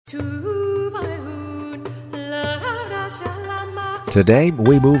Today,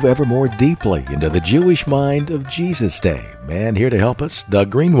 we move ever more deeply into the Jewish mind of Jesus' day. And here to help us,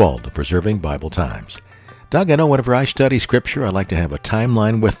 Doug Greenwald of Preserving Bible Times. Doug, I know whenever I study Scripture, I like to have a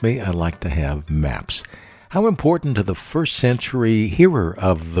timeline with me. I like to have maps. How important to the first century hearer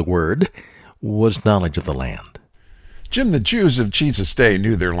of the Word was knowledge of the land? Jim, the Jews of Jesus' day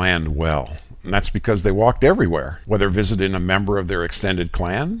knew their land well. And that's because they walked everywhere, whether visiting a member of their extended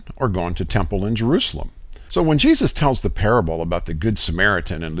clan or going to temple in Jerusalem. So when Jesus tells the parable about the Good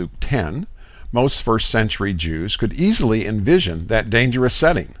Samaritan in Luke 10, most first century Jews could easily envision that dangerous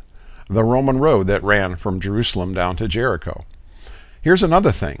setting, the Roman road that ran from Jerusalem down to Jericho. Here's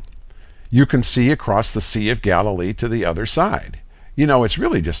another thing. You can see across the Sea of Galilee to the other side. You know, it's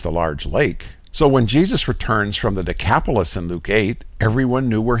really just a large lake. So when Jesus returns from the Decapolis in Luke 8, everyone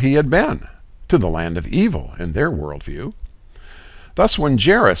knew where he had been, to the land of evil in their worldview. Thus, when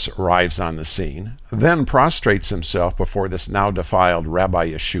Jairus arrives on the scene, then prostrates himself before this now defiled Rabbi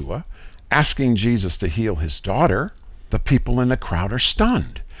Yeshua, asking Jesus to heal his daughter, the people in the crowd are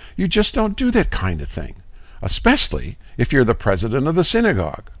stunned. You just don't do that kind of thing, especially if you're the president of the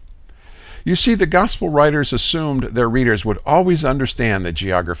synagogue. You see, the gospel writers assumed their readers would always understand the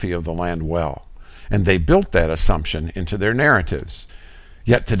geography of the land well, and they built that assumption into their narratives.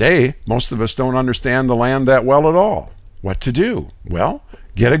 Yet today, most of us don't understand the land that well at all. What to do? Well,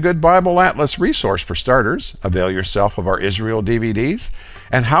 get a good Bible Atlas resource for starters. Avail yourself of our Israel DVDs.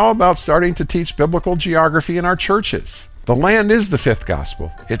 And how about starting to teach biblical geography in our churches? The land is the fifth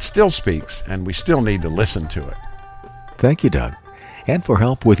gospel. It still speaks, and we still need to listen to it. Thank you, Doug. And for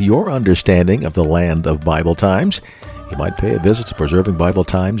help with your understanding of the land of Bible Times, you might pay a visit to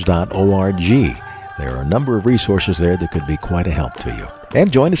preservingbibletimes.org. There are a number of resources there that could be quite a help to you.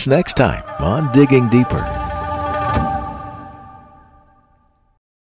 And join us next time on Digging Deeper.